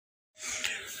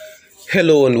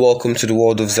Hello and welcome to the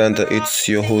world of Xander. It's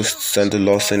your host Xander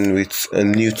Lawson with a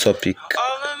new topic,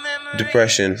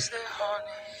 depression.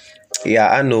 Yeah,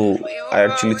 I know. I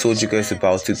actually told you guys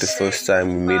about it the first time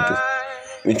we made the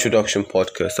introduction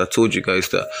podcast. I told you guys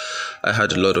that I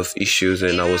had a lot of issues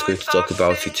and I was going to talk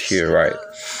about it here, right?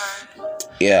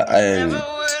 Yeah, and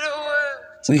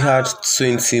we had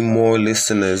 20 more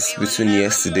listeners between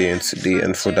yesterday and today,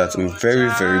 and for that I'm very,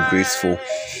 very grateful.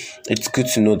 It's good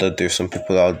to know that there's some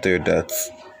people out there that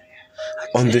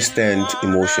understand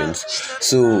emotions.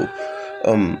 So,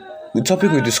 the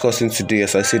topic we're discussing today,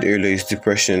 as I said earlier, is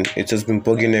depression. It has been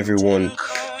bugging everyone,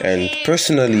 and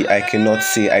personally, I cannot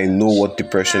say I know what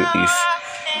depression is.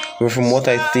 But from what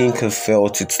I think I've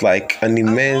felt, it's like an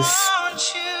immense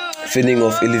feeling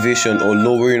of elevation or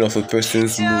lowering of a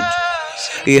person's mood.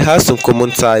 It has some common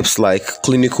types like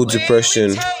clinical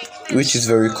depression, which is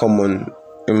very common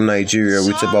in Nigeria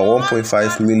with about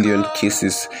 1.5 million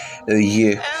cases a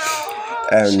year.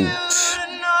 And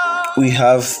we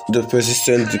have the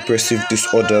persistent depressive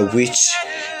disorder, which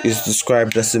is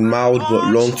described as a mild but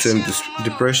long-term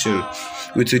depression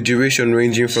with a duration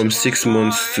ranging from 6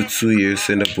 months to 2 years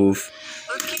and above,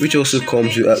 which also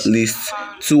comes with at least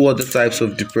two other types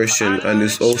of depression and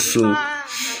is also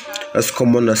as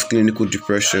common as clinical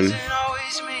depression.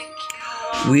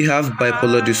 We have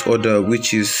bipolar disorder,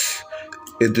 which is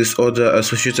a disorder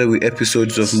associated with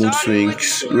episodes of mood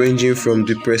swings ranging from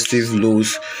depressive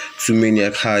lows to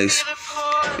maniac highs.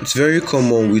 It's very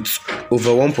common with over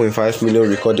 1.5 million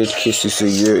recorded cases a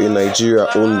year in Nigeria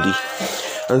only.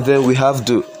 And then we have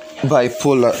the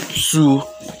bipolar 2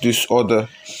 disorder,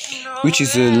 which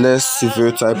is a less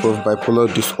severe type of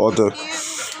bipolar disorder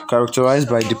characterized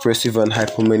by depressive and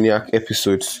hypomaniac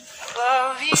episodes.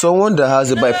 Someone that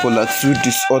has a bipolar 2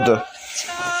 disorder,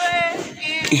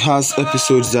 it has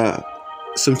episodes that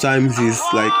sometimes is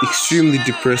like extremely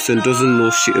depressed and doesn't know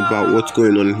shit about what's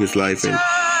going on in his life, and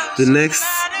the next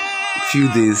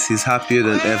few days he's happier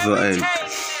than ever, and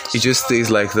he just stays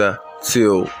like that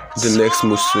till the next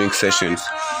mood swing sessions.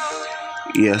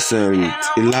 Yes, and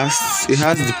it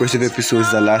has depressive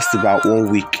episodes that last about 1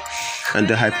 week, and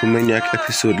the hypomaniac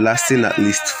episode lasting at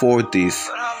least 4 days.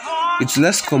 It's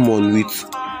less common with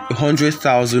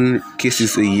 100,000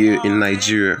 cases a year in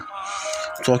Nigeria.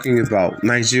 Talking about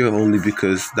Nigeria only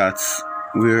because that's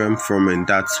where I'm from and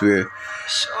that's where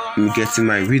I'm getting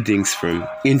my readings from.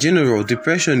 In general,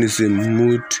 depression is a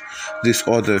mood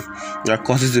disorder that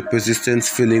causes a persistent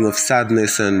feeling of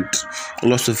sadness and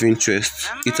loss of interest.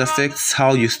 It affects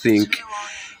how you think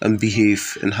and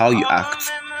behave and how you act.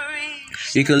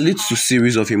 It can lead to a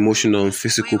series of emotional and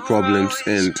physical problems,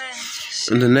 and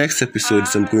in the next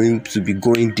episodes I'm going to be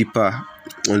going deeper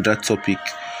on that topic.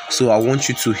 So I want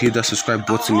you to hit that subscribe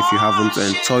button if you haven't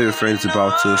and tell your friends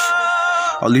about us.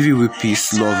 I'll leave you with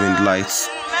peace, love and light.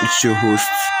 It's your host,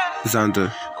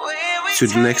 Xander. Till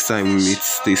the next time we meet,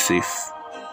 stay safe.